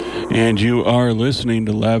And you are listening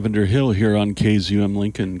to Lavender Hill here on KZUM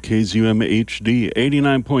Lincoln, KZUM HD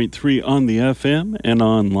 89.3 on the FM and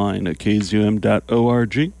online at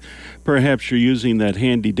kzum.org. Perhaps you're using that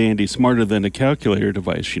handy-dandy smarter than a calculator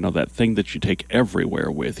device, you know, that thing that you take everywhere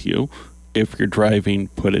with you. If you're driving,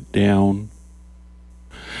 put it down.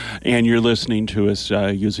 And you're listening to us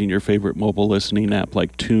using your favorite mobile listening app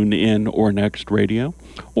like TuneIn or Next Radio.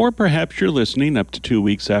 Or perhaps you're listening up to 2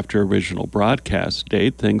 weeks after original broadcast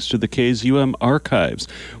date thanks to the KZUM archives,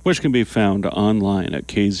 which can be found online at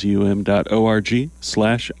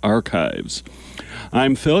kzum.org/archives.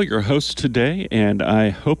 I'm Phil, your host today, and I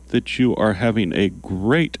hope that you are having a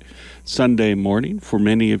great Sunday morning. For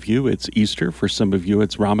many of you, it's Easter. For some of you,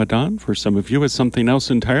 it's Ramadan. For some of you, it's something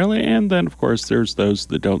else entirely. And then, of course, there's those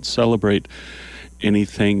that don't celebrate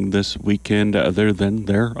anything this weekend other than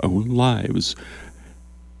their own lives.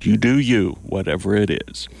 You do you, whatever it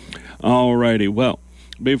is. All righty. Well,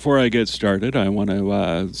 before I get started, I want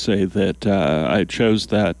to say that I chose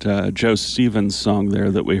that Joe Stevens song there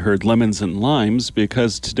that we heard, Lemons and Limes,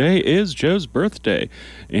 because today is Joe's birthday.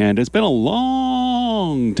 And it's been a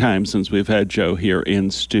long time since we've had Joe here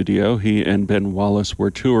in studio. He and Ben Wallace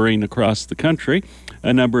were touring across the country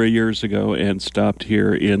a number of years ago and stopped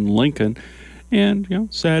here in Lincoln and, you know,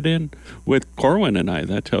 sat in with Corwin and I.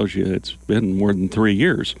 That tells you it's been more than 3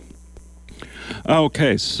 years.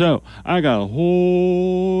 Okay, so I got a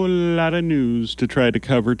whole lot of news to try to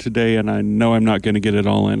cover today, and I know I'm not going to get it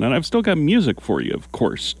all in. And I've still got music for you, of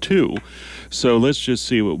course, too. So let's just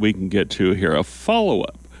see what we can get to here. A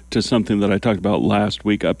follow-up to something that I talked about last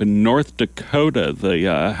week up in North Dakota.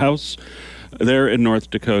 The House there in North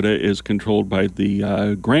Dakota is controlled by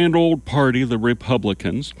the grand old party, the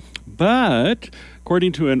Republicans. But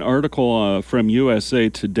according to an article from USA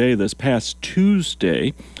Today this past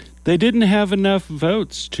Tuesday, they didn't have enough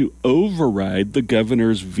votes to override the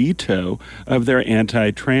governor's veto of their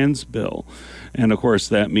anti-trans bill. And, of course,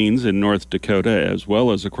 that means in North Dakota, as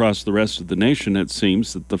well as across the rest of the nation, it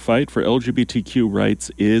seems that the fight for LGBTQ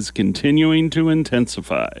rights is continuing to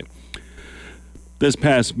intensify. This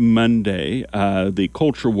past Monday, the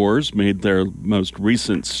Culture Wars made their most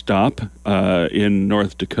recent stop in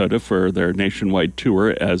North Dakota for their nationwide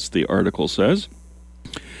tour, as the article says.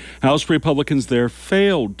 House Republicans there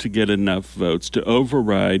failed to get enough votes to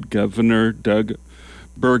override Governor Doug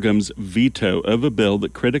Burgum's veto of a bill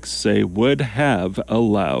that critics say would have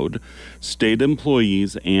allowed state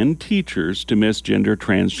employees and teachers to misgender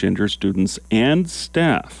transgender students and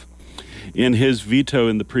staff. In his veto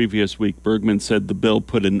in the previous week, Bergman said the bill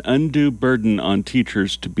put an undue burden on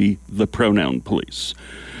teachers to be the pronoun police.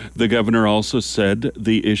 The governor also said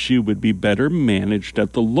the issue would be better managed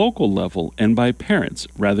at the local level and by parents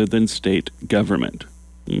rather than state government.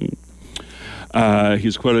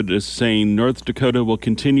 He's quoted as saying, North Dakota will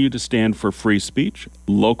continue to stand for free speech,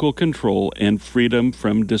 local control, and freedom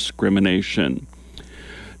from discrimination.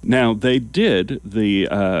 Now, they did, the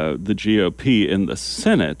GOP in the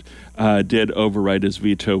Senate did override his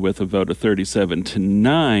veto with a vote of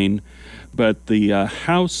 37-9, but the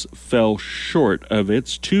House fell short of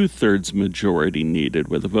its two-thirds majority needed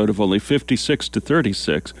with a vote of only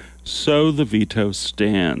 56-36, so the veto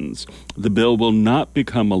stands. The bill will not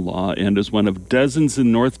become a law and is one of dozens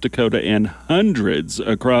in North Dakota and hundreds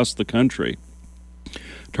across the country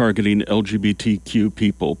targeting LGBTQ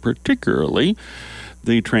people, particularly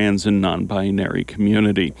the trans and non-binary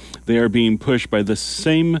community. They are being pushed by the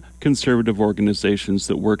same conservative organizations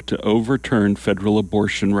that work to overturn federal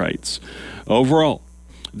abortion rights. Overall,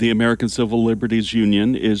 the American Civil Liberties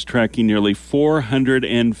Union is tracking nearly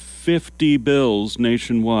 450 bills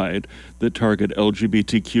nationwide that target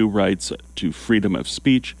LGBTQ rights to freedom of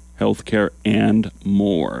speech, health care, and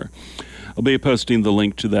more. I'll be posting the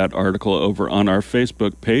link to that article over on our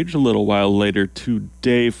Facebook page a little while later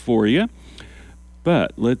today for you.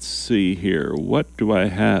 But let's see here. What do I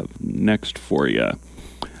have next for you?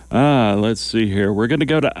 Let's see here. We're going to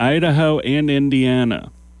go to Idaho and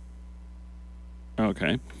Indiana.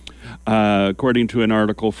 Okay. According to an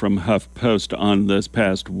article from HuffPost on this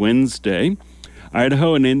past Wednesday,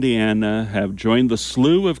 Idaho and Indiana have joined the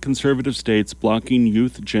slew of conservative states blocking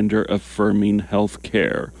youth gender-affirming health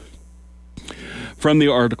care. From the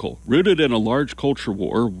article, rooted in a large culture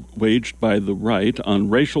war waged by the right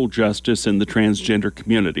on racial justice in the transgender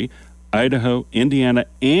community, Idaho, Indiana,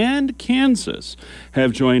 and Kansas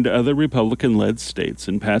have joined other Republican-led states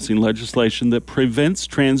in passing legislation that prevents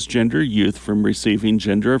transgender youth from receiving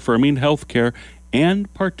gender-affirming health care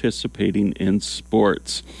and participating in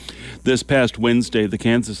sports. This past Wednesday, the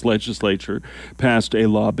Kansas legislature passed a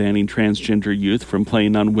law banning transgender youth from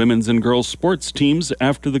playing on women's and girls' sports teams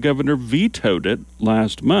after the governor vetoed it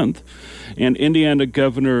last month. And Indiana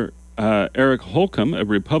Governor Eric Holcomb, a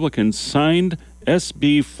Republican, signed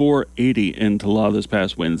SB 480 into law this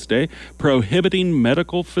past Wednesday, prohibiting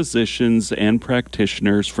medical physicians and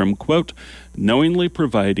practitioners from, quote, knowingly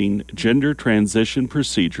providing gender transition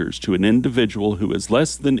procedures to an individual who is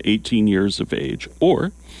less than 18 years of age,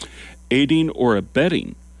 or aiding or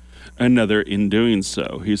abetting another in doing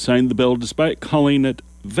so. He signed the bill despite calling it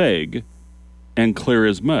vague and clear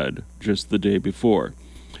as mud just the day before.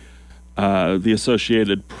 The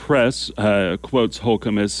Associated Press quotes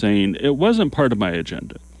Holcomb as saying, "It wasn't part of my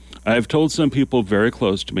agenda. I have told some people very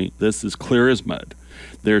close to me, this is clear as mud.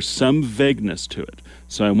 There's some vagueness to it,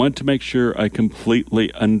 so I want to make sure I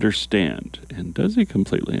completely understand." And does he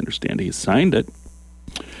completely understand? He signed it.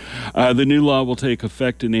 The new law will take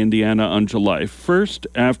effect in Indiana on July 1st.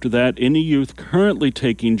 After that, any youth currently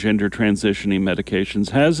taking gender transitioning medications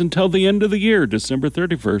has until the end of the year, December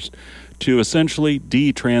 31st, to essentially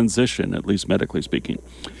detransition, at least medically speaking.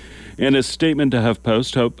 In a statement to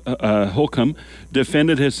HuffPost, Holcomb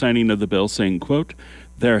defended his signing of the bill, saying, quote,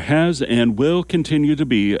 "There has and will continue to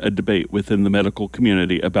be a debate within the medical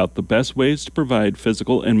community about the best ways to provide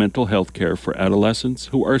physical and mental health care for adolescents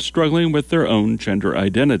who are struggling with their own gender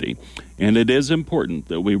identity. And it is important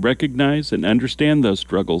that we recognize and understand those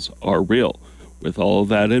struggles are real. With all of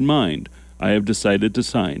that in mind, I have decided to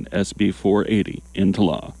sign SB 480 into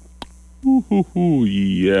law." Ooh,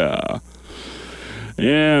 yeah.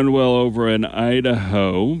 And, well, over in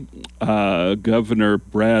Idaho, Governor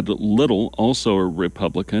Brad Little, also a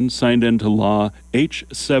Republican, signed into law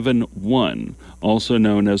H-7-1, also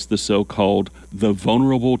known as the so-called the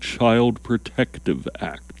Vulnerable Child Protective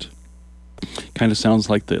Act. Kind of sounds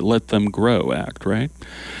like the Let Them Grow Act, right?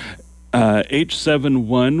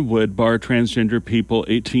 H-7-1 would bar transgender people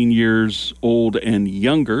 18 years old and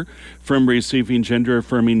younger from receiving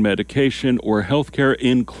gender-affirming medication or health care,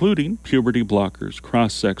 including puberty blockers,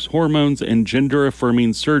 cross-sex hormones, and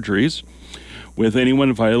gender-affirming surgeries, with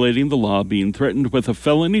anyone violating the law being threatened with a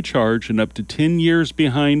felony charge and up to 10 years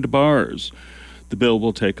behind bars. The bill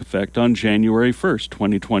will take effect on January 1st,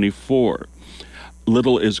 2024.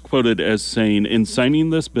 Little is quoted as saying, "In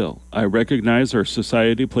signing this bill, I recognize our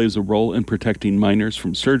society plays a role in protecting minors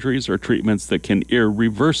from surgeries or treatments that can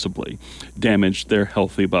irreversibly damage their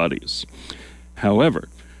healthy bodies. However,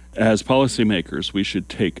 as policymakers, we should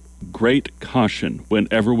take great caution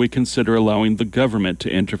whenever we consider allowing the government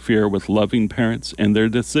to interfere with loving parents and their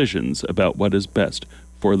decisions about what is best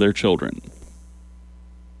for their children."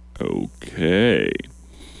 Okay.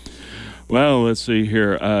 Well, let's see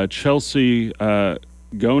here. Chelsea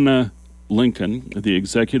Gona Lincoln, the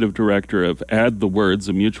executive director of Add the Words,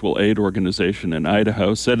 a mutual aid organization in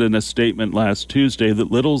Idaho, said in a statement last Tuesday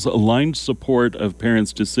that Little's aligned support of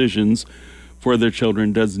parents' decisions for their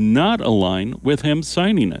children does not align with him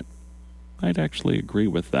signing it. I'd actually agree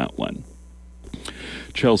with that one.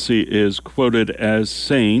 Chelsea is quoted as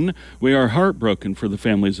saying, "We are heartbroken for the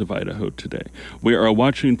families of Idaho today. We are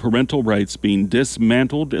watching parental rights being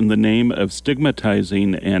dismantled in the name of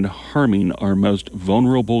stigmatizing and harming our most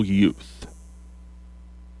vulnerable youth."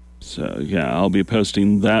 So, yeah, I'll be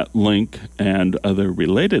posting that link and other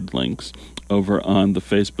related links over on the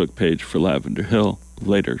Facebook page for Lavender Hill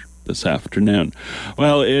later this afternoon.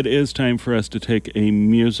 Well, it is time for us to take a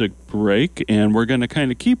music break, and we're going to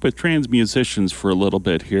kind of keep with trans musicians for a little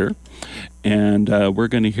bit here. And we're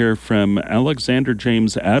going to hear from Alexander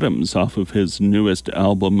James Adams off of his newest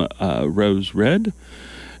album, Rose Red,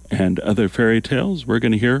 and other fairy tales. We're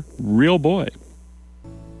going to hear Real Boy.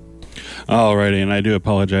 Alrighty, and I do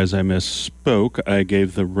apologize, I misspoke. I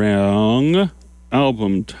gave the wrong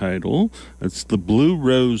album title. It's The Blue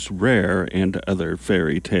Rose Rare and Other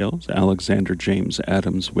Fairy Tales. Alexander James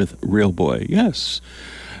Adams with Real Boy. Yes,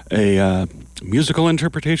 a musical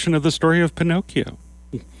interpretation of the story of Pinocchio.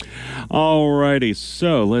 Alrighty,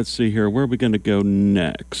 so let's see here. Where are we going to go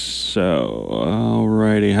next? So,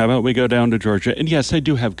 alrighty, how about we go down to Georgia? And yes, I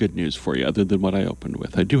do have good news for you, other than what I opened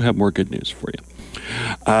with. I do have more good news for you.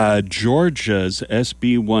 Georgia's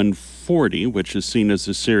SB 140, which is seen as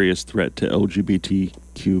a serious threat to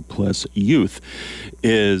LGBTQ plus youth,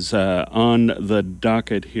 is on the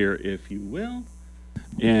docket here, if you will.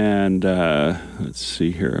 And let's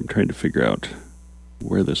see here. I'm trying to figure out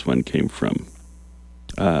where this one came from.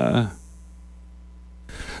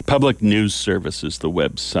 Public News Service is the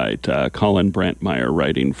website. Colin Brantmeyer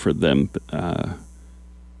writing for them,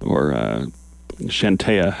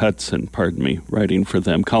 Shantea Hudson, writing for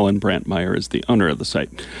them. Colin Brantmeyer is the owner of the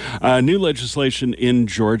site. New legislation in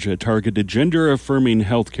Georgia targeted gender-affirming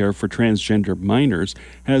health care for transgender minors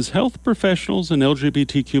has health professionals and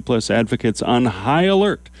LGBTQ plus advocates on high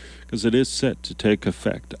alert because it is set to take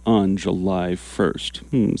effect on July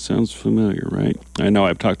 1st. Sounds familiar, right? I know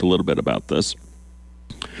I've talked a little bit about this.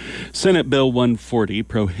 Senate Bill 140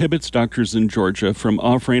 prohibits doctors in Georgia from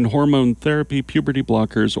offering hormone therapy, puberty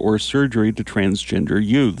blockers, or surgery to transgender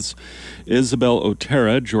youths. Isabel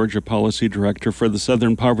Otero, Georgia Policy Director for the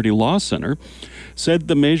Southern Poverty Law Center, said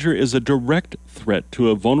the measure is a direct threat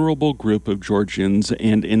to a vulnerable group of Georgians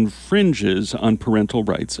and infringes on parental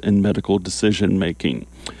rights and medical decision-making.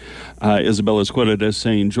 Isabel is quoted as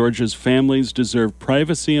saying, Georgia's families deserve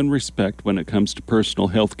privacy and respect when it comes to personal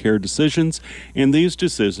health care decisions, and these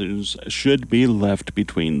decisions should be left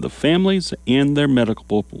between the families and their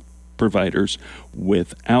medical providers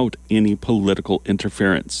without any political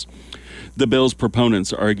interference. The bill's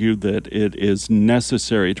proponents argue that it is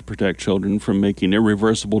necessary to protect children from making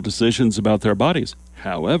irreversible decisions about their bodies.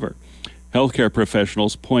 However, healthcare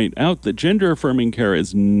professionals point out that gender-affirming care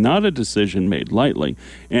is not a decision made lightly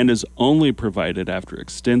and is only provided after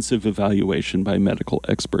extensive evaluation by medical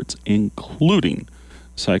experts, including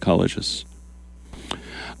psychologists.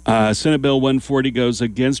 Senate Bill 140 goes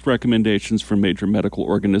against recommendations from major medical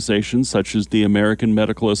organizations such as the American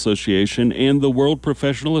Medical Association and the World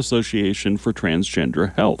Professional Association for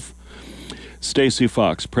Transgender Health. Stacy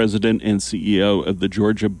Fox, president and CEO of the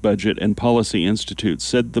Georgia Budget and Policy Institute,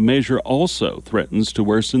 said the measure also threatens to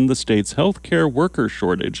worsen the state's health care worker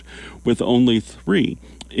shortage, with only 3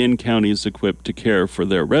 in counties equipped to care for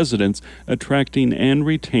their residents. Attracting and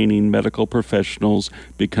retaining medical professionals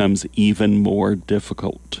becomes even more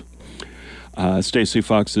difficult. Stacy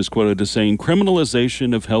Fox is quoted as saying,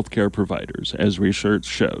 criminalization of healthcare providers, as research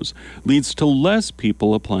shows, leads to less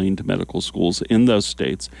people applying to medical schools in those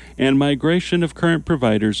states and migration of current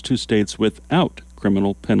providers to states without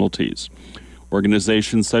criminal penalties.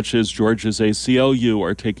 Organizations such as Georgia's ACLU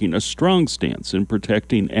are taking a strong stance in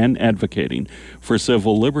protecting and advocating for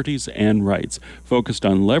civil liberties and rights, focused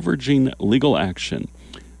on leveraging legal action.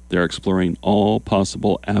 They're exploring all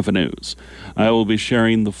possible avenues. I will be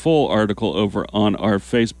sharing the full article over on our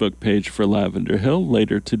Facebook page for Lavender Hill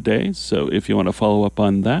later today, so if you want to follow up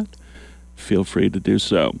on that, feel free to do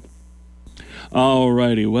so.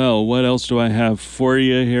 Alrighty, well, what else do I have for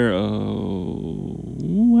you here? Oh,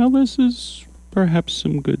 well, this is perhaps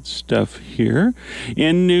some good stuff here.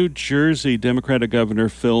 In New Jersey, Democratic Governor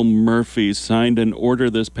Phil Murphy signed an order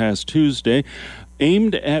this past Tuesday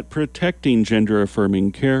aimed at protecting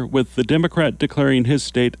gender-affirming care, with the Democrat declaring his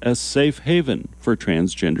state a safe haven for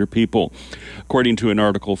transgender people. According to an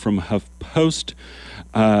article from HuffPost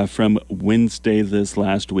from Wednesday this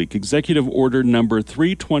last week, Executive Order number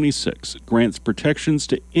 326 grants protections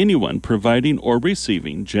to anyone providing or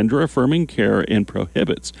receiving gender-affirming care and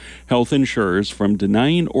prohibits health insurers from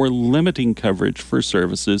denying or limiting coverage for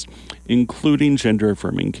services, including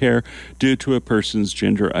gender-affirming care, due to a person's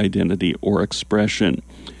gender identity or expression.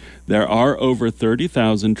 There are over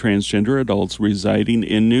 30,000 transgender adults residing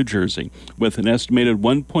in New Jersey, with an estimated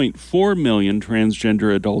 1.4 million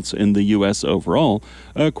transgender adults in the U.S. overall,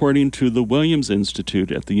 according to the Williams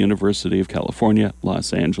Institute at the University of California,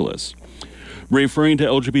 Los Angeles. Referring to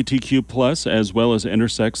LGBTQ+, as well as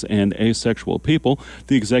intersex and asexual people,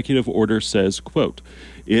 the executive order says, quote,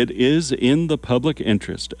 it is in the public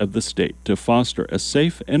interest of the state to foster a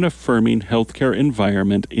safe and affirming healthcare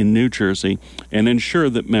environment in New Jersey and ensure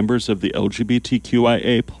that members of the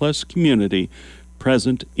LGBTQIA+ community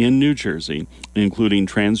present in New Jersey, including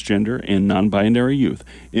transgender and non-binary youth,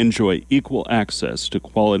 enjoy equal access to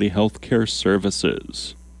quality healthcare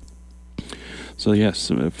services. So yes,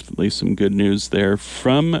 at least some good news there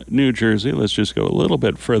from New Jersey. Let's just go a little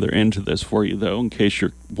bit further into this for you, though, in case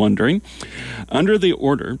you're wondering. Under the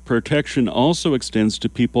order, protection also extends to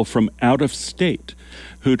people from out of state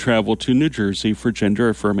who travel to New Jersey for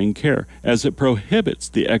gender-affirming care, as it prohibits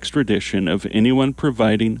the extradition of anyone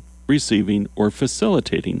providing, receiving, or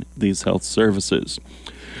facilitating these health services.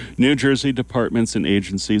 New Jersey departments and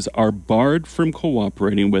agencies are barred from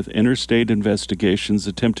cooperating with interstate investigations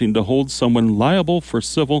attempting to hold someone liable for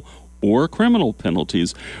civil or criminal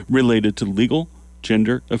penalties related to legal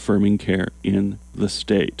gender-affirming care in the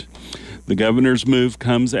state. The governor's move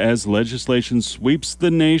comes as legislation sweeps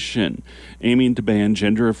the nation, aiming to ban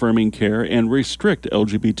gender-affirming care and restrict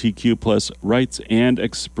LGBTQ+ rights and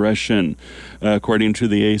expression. According to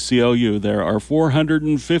the ACLU, there are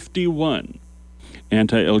 451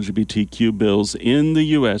 anti-LGBTQ bills in the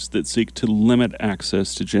U.S. that seek to limit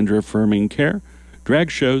access to gender-affirming care, drag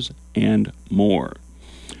shows, and more.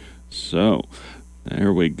 So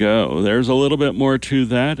there we go. There's a little bit more to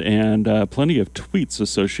that, and plenty of tweets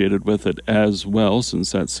associated with it as well,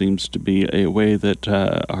 since that seems to be a way that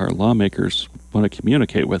our lawmakers want to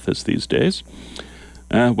communicate with us these days.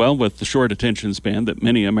 Well, with the short attention span that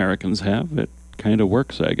many Americans have, it kind of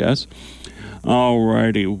works, I guess.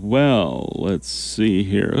 Alrighty, well, let's see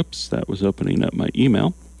here. Oops, that was opening up my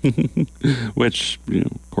email. Which,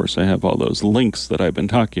 of course, I have all those links that I've been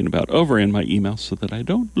talking about over in my email so that I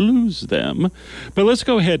don't lose them. But let's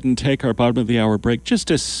go ahead and take our bottom of the hour break just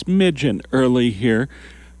a smidgen early here,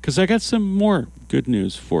 because I got some more good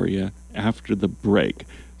news for you after the break.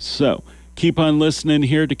 So keep on listening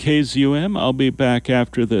here to KZUM. I'll be back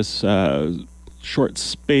after this short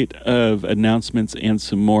spate of announcements and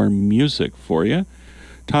some more music for you,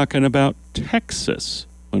 talking about Texas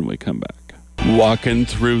when we come back. Walking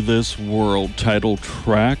Through This World, title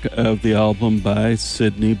track of the album by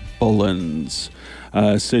Sidney Bullens.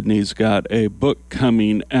 Sidney's got a book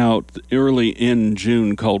coming out early in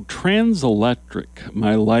June called Transelectric,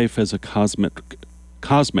 My Life as a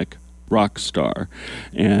Cosmic Rock Star.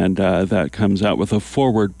 And that comes out with a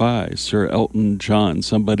foreword by Sir Elton John,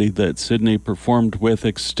 somebody that Sidney performed with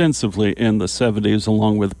extensively in the 70s,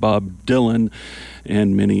 along with Bob Dylan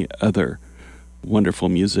and many other wonderful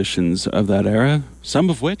musicians of that era, some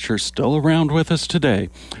of which are still around with us today.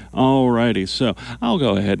 Alrighty, so I'll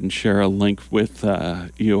go ahead and share a link with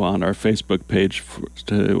you on our Facebook page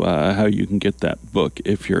to how you can get that book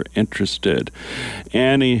if you're interested.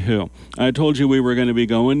 Anywho, I told you we were going to be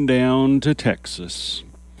going down to Texas.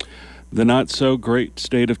 The not-so-great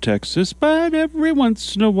state of Texas, but every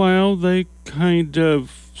once in a while they kind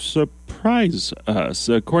of surprise us.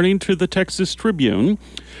 According to the Texas Tribune,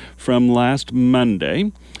 from last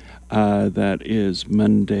Monday, that is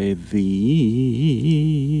Monday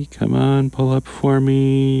come on, pull up for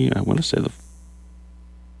me, I want to say the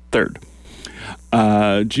 3rd.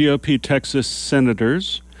 GOP Texas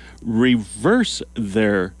senators reverse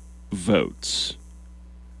their votes,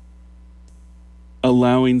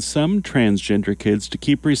 allowing some transgender kids to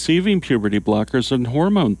keep receiving puberty blockers and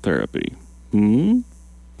hormone therapy.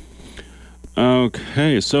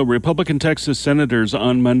 Okay, so Republican Texas senators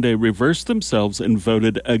on Monday reversed themselves and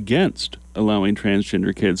voted against allowing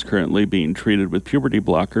transgender kids currently being treated with puberty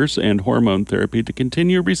blockers and hormone therapy to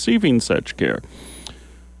continue receiving such care.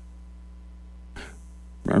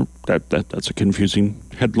 Well, that's a confusing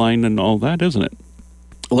headline and all that, isn't it?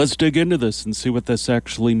 Let's dig into this and see what this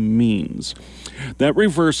actually means. That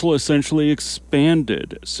reversal essentially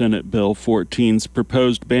expanded Senate Bill 14's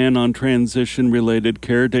proposed ban on transition-related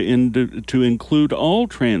care to include all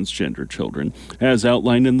transgender children, as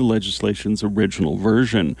outlined in the legislation's original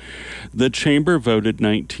version. The chamber voted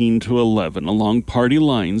 19-11 along party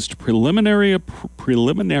lines to preliminarily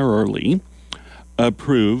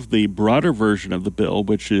approve the broader version of the bill,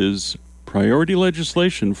 which is priority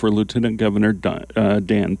legislation for Lieutenant Governor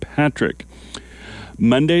Dan Patrick.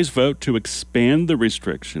 Monday's vote to expand the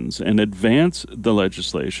restrictions and advance the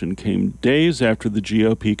legislation came days after the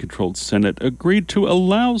GOP-controlled Senate agreed to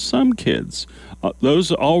allow some kids,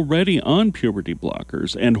 those already on puberty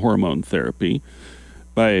blockers and hormone therapy,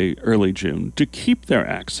 by early June, to keep their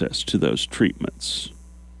access to those treatments.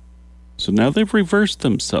 So now they've reversed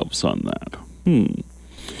themselves on that.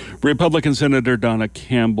 Republican Senator Donna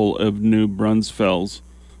Campbell of New Braunfels,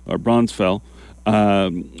 one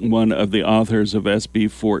of the authors of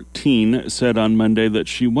SB 14, said on Monday that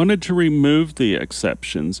she wanted to remove the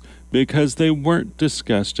exceptions because they weren't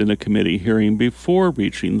discussed in a committee hearing before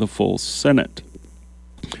reaching the full Senate.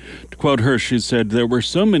 To quote her, she said, "There were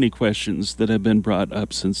so many questions that have been brought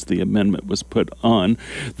up since the amendment was put on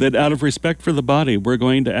that out of respect for the body, we're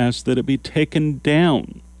going to ask that it be taken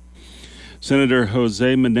down." Senator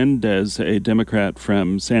Jose Menendez, a Democrat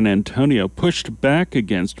from San Antonio, pushed back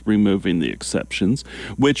against removing the exceptions,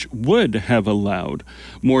 which would have allowed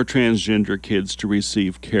more transgender kids to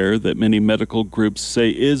receive care that many medical groups say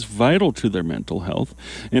is vital to their mental health.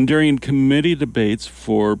 And during committee debates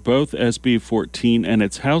for both SB 14 and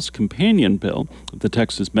its House companion bill, the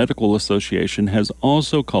Texas Medical Association has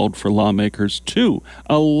also called for lawmakers to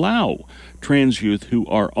allow trans youth who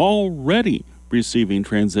are already receiving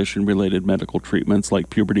transition-related medical treatments like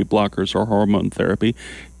puberty blockers or hormone therapy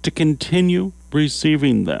to continue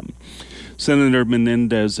receiving them. Senator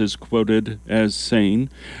Menendez is quoted as saying,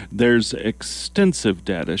 "There's extensive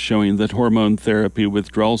data showing that hormone therapy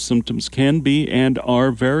withdrawal symptoms can be and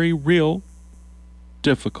are very real,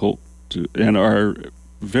 difficult to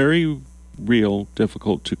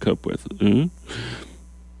cope with."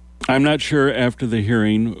 I'm not sure after the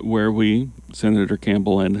hearing where Senator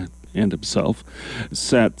Campbell and and himself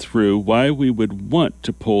sat through why we would want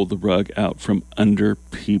to pull the rug out from under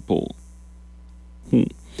people.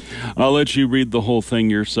 I'll let you read the whole thing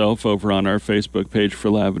yourself over on our Facebook page for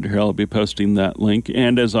Lavender Hill. I'll be posting that link.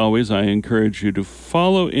 And as always, I encourage you to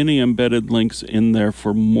follow any embedded links in there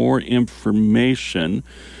for more information.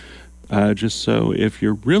 Just so if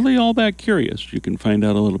you're really all that curious, you can find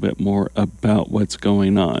out a little bit more about what's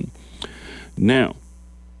going on. Now,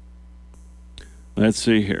 let's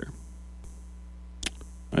see here.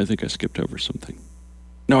 I think I skipped over something.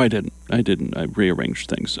 No, I didn't. I rearranged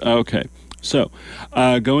things. Okay. So,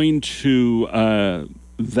 going to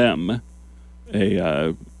them,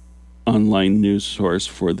 a online news source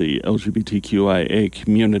for the LGBTQIA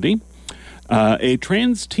community, a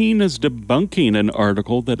trans teen is debunking an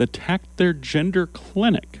article that attacked their gender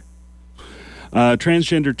clinic. A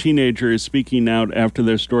transgender teenager is speaking out after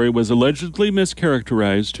their story was allegedly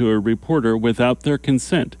mischaracterized to a reporter without their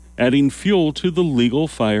consent, adding fuel to the legal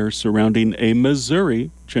fire surrounding a Missouri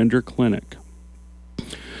gender clinic.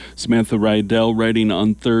 Samantha Rydell writing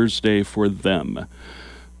on Thursday for them.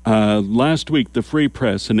 Last week, the Free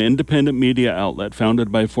Press, an independent media outlet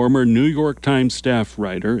founded by former New York Times staff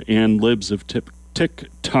writer and Libs of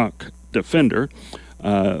TikTok defender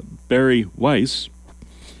Barry Weiss,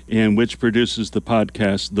 and which produces the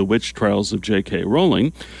podcast The Witch Trials of J.K.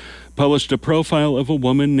 Rowling, published a profile of a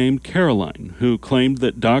woman named Caroline who claimed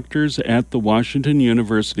that doctors at the Washington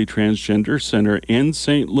University Transgender Center in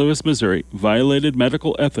St. Louis, Missouri, violated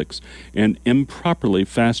medical ethics and improperly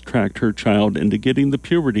fast-tracked her child into getting the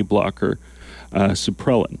puberty blocker,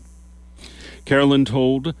 Supprelin. Caroline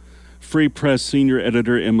told Free Press senior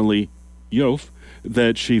editor Emily Yoff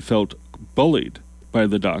that she felt bullied by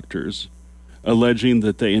the doctors, alleging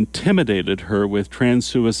that they intimidated her with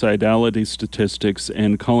trans-suicidality statistics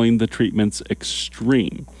and calling the treatments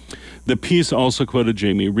extreme. The piece also quoted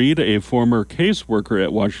Jamie Reed, a former caseworker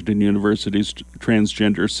at Washington University's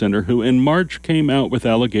Transgender Center, who in March came out with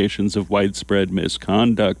allegations of widespread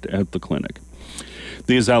misconduct at the clinic.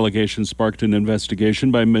 These allegations sparked an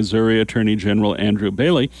investigation by Missouri Attorney General Andrew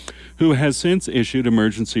Bailey, who has since issued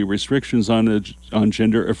emergency restrictions on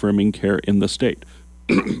gender-affirming care in the state.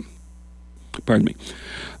 Pardon me.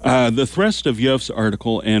 The thrust of Yoff's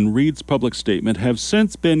article and Reed's public statement have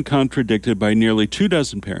since been contradicted by nearly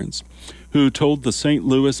 24 parents who told the St.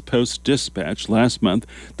 Louis Post-Dispatch last month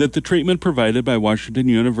that the treatment provided by Washington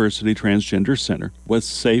University Transgender Center was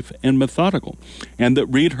safe and methodical, and that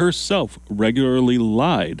Reed herself regularly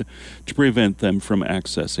lied to prevent them from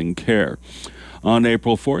accessing care. On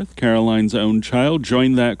April 4th, Caroline's own child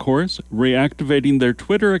joined that chorus, reactivating their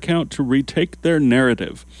Twitter account to retake their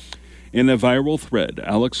narrative. In a viral thread,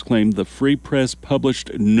 Alex claimed the Free Press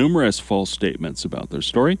published numerous false statements about their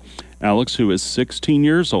story. Alex, who is 16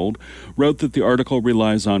 years old, wrote that the article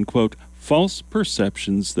relies on, quote, false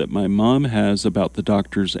perceptions that my mom has about the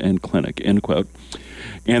doctors and clinic, end quote,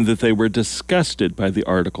 and that they were disgusted by the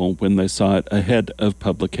article when they saw it ahead of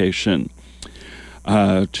publication.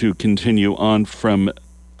 To continue on from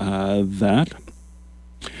that,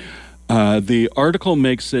 the article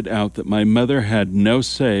makes it out that my mother had no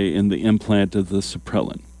say in the implant of the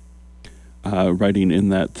Supprelin. Writing in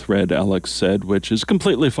that thread, Alex said, which is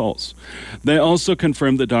completely false. They also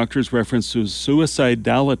confirmed the doctor's reference to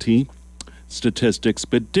suicidality statistics,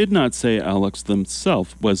 but did not say Alex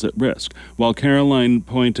themselves was at risk. While Caroline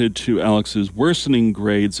pointed to Alex's worsening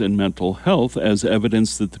grades in mental health as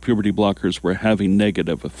evidence that the puberty blockers were having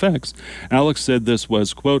negative effects, Alex said this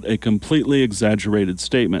was, quote, a completely exaggerated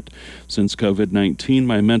statement. Since COVID-19,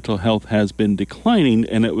 my mental health has been declining,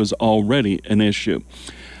 and it was already an issue.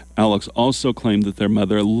 Alex also claimed that their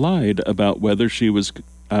mother lied about whether she was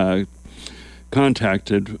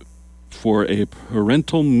contacted for a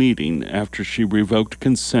parental meeting after she revoked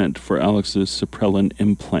consent for Alex's Supprelin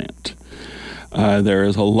implant. There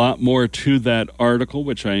is a lot more to that article,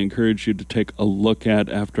 which I encourage you to take a look at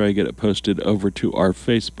after I get it posted over to our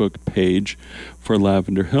Facebook page for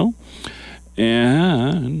Lavender Hill.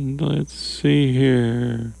 And let's see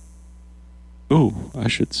here. Oh, I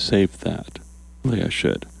should save that. Really, I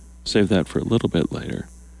should save that for a little bit later,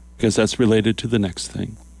 because that's related to the next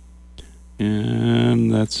thing.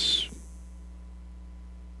 And that's...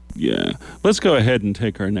 yeah. Let's go ahead and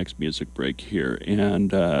take our next music break here.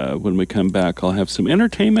 And when we come back, I'll have some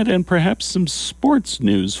entertainment and perhaps some sports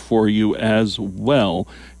news for you as well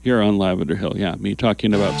here on Lavender Hill. Yeah, me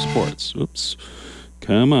talking about sports. Oops.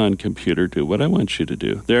 Come on, computer, do what I want you to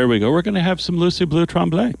do. There we go. We're going to have some Lucy Blue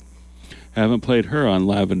Tremblay. Haven't played her on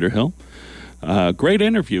Lavender Hill. Great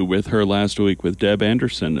interview with her last week with Deb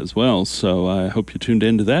Anderson as well. So I hope you tuned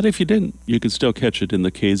into that. If you didn't, you can still catch it in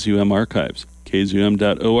the KZUM archives.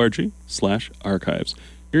 KZUM.org/archives.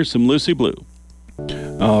 Here's some Lucy Blue.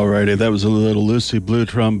 Alrighty, that was a little Lucy Blue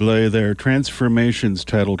Tremblay there. Transformations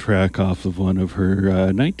title track off of one of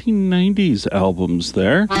her 1990s albums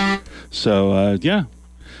there. So, yeah.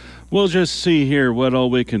 We'll just see here what all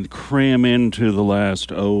we can cram into the last,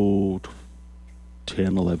 10,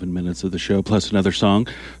 11 minutes of the show, plus another song.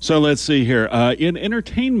 So let's see here. In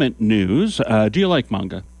entertainment news, do you like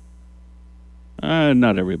manga?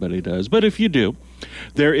 Not everybody does, but if you do,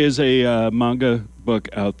 there is a manga book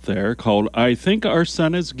out there called I Think Our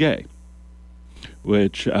Son is Gay,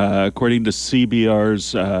 which, according to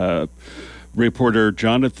CBR's reporter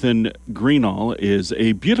Jonathan Greenall, is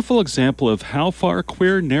a beautiful example of how far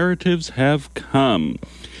queer narratives have come.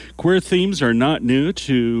 Queer themes are not new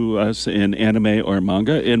to us in anime or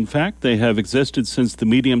manga. In fact, they have existed since the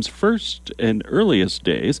medium's first and earliest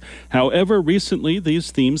days. However, recently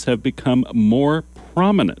these themes have become more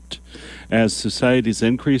prominent as society's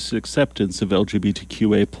increased acceptance of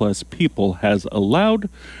LGBTQA plus people has allowed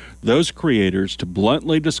those creators to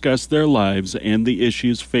bluntly discuss their lives and the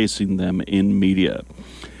issues facing them in media.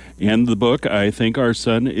 And the book, I Think Our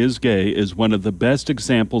Son is Gay, is one of the best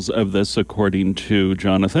examples of this, according to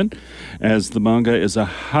Jonathan, as the manga is a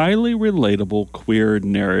highly relatable queer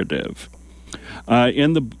narrative.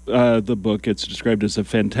 In the book, it's described as a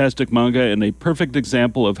fantastic manga and a perfect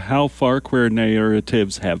example of how far queer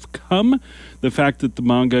narratives have come. The fact that the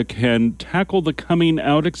manga can tackle the coming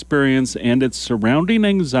out experience and its surrounding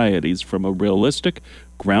anxieties from a realistic,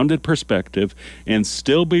 grounded perspective and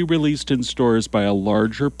still be released in stores by a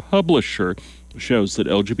larger publisher shows that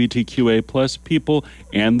LGBTQA plus people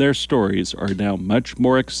and their stories are now much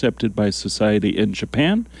more accepted by society in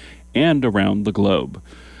Japan and around the globe.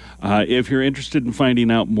 If you're interested in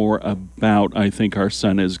finding out more about I Think Our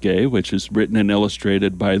Son is Gay, which is written and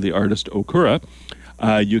illustrated by the artist Okura,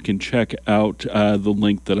 you can check out the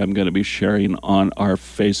link that I'm going to be sharing on our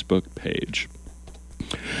Facebook page.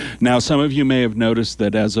 Now, some of you may have noticed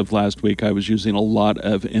that as of last week, I was using a lot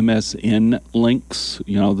of MSN links,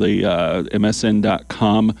 the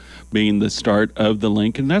MSN.com being the start of the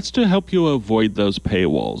link, and that's to help you avoid those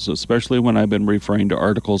paywalls, especially when I've been referring to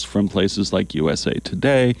articles from places like USA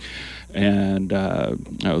Today and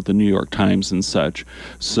the New York Times and such.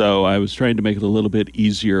 So I was trying to make it a little bit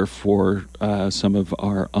easier for some of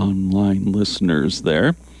our online listeners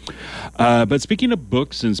there. But speaking of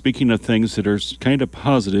books and speaking of things that are kind of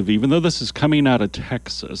positive, even though this is coming out of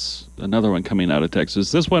Texas, another one coming out of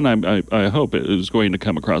Texas, this one I hope it is going to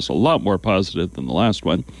come across a lot more positive than the last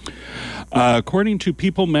one. According to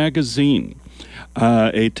People magazine,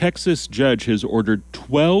 a Texas judge has ordered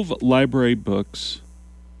 12 library books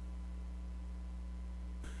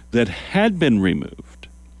that had been removed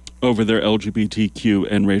over their LGBTQ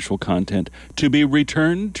and racial content to be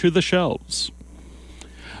returned to the shelves.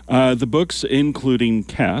 The books, including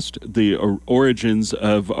Cast, The Origins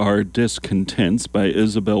of Our Discontents by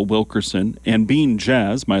Isabel Wilkerson, and Being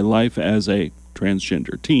Jazz, My Life as a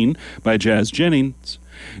Transgender Teen by Jazz Jennings,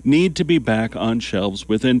 need to be back on shelves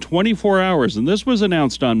within 24 hours. And this was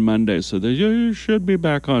announced on Monday, so they should be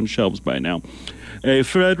back on shelves by now. A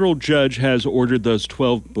federal judge has ordered those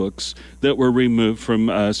 12 books that were removed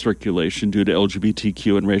from circulation due to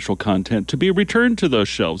LGBTQ and racial content to be returned to those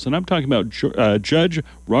shelves. And I'm talking about Judge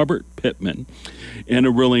Robert Pittman in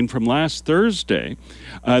a ruling from last Thursday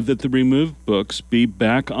that the removed books be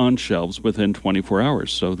back on shelves within 24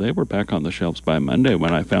 hours. So they were back on the shelves by Monday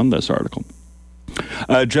when I found this article.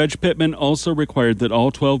 Judge Pittman also required that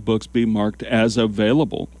all 12 books be marked as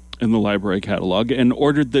available in the library catalog and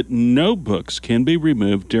ordered that no books can be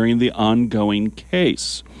removed during the ongoing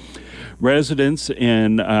case. Residents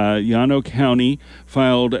in Llano County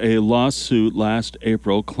filed a lawsuit last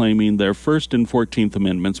April claiming their First and 14th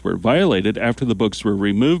Amendments were violated after the books were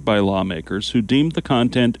removed by lawmakers who deemed the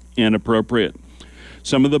content inappropriate.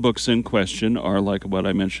 Some of the books in question are, like what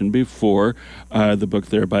I mentioned before, the book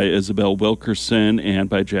there by Isabel Wilkerson and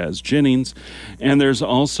by Jazz Jennings. And there's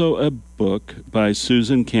also a book by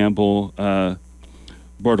Susan Campbell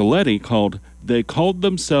Bortoletti called They Called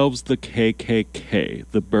Themselves the KKK,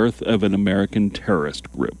 The Birth of an American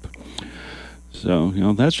Terrorist Group. So,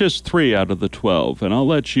 that's just 3 out of the 12. And I'll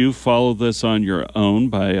let you follow this on your own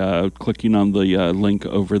by clicking on the link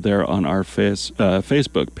over there on our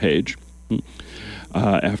Facebook page.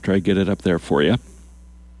 After I get it up there for you.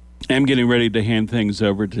 I'm getting ready to hand things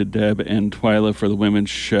over to Deb and Twyla for the women's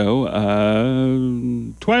show.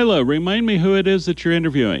 Twyla, remind me who it is that you're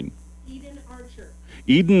interviewing. Eden Archer.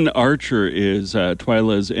 Eden Archer is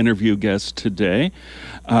Twyla's interview guest today.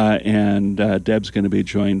 And Deb's going to be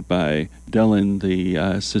joined by Dylan, the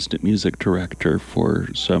assistant music director, for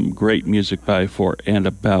some great music by, for, and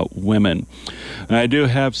about women. I do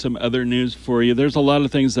have some other news for you. There's a lot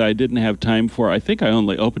of things that I didn't have time for. I think I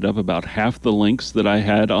only opened up about half the links that I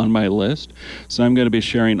had on my list. So I'm going to be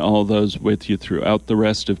sharing all those with you throughout the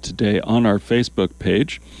rest of today on our Facebook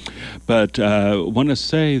page. But I want to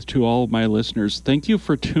say to all my listeners, thank you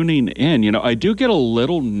for tuning in. You know, I do get a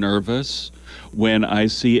little nervous when I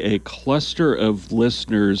see a cluster of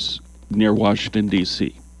listeners near Washington,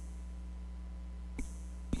 D.C.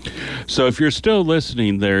 So if you're still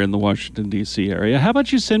listening there in the Washington, D.C. area, how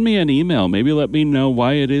about you send me an email? Maybe let me know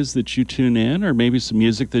why it is that you tune in, or maybe some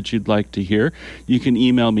music that you'd like to hear. You can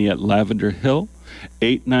email me at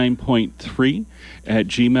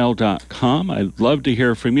lavenderhill89.3@gmail.com. I'd love to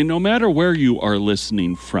hear from you, no matter where you are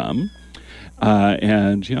listening from.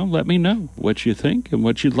 And, you know, let me know what you think and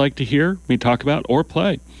what you'd like to hear me talk about or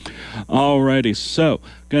play. Alrighty, so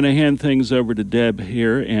going to hand things over to Deb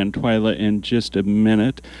here and Twyla in just a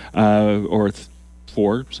minute, or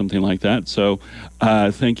four, something like that. So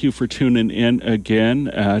thank you for tuning in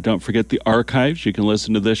again. Don't forget the archives. You can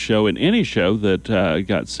listen to this show and any show that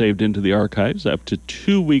got saved into the archives up to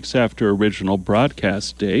 2 weeks after original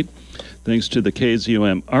broadcast date, thanks to the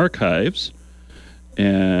KZUM archives.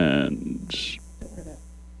 And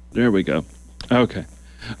there we go. Okay.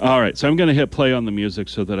 All right. So I'm going to hit play on the music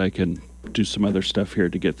so that I can do some other stuff here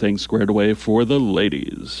to get things squared away for the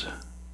ladies.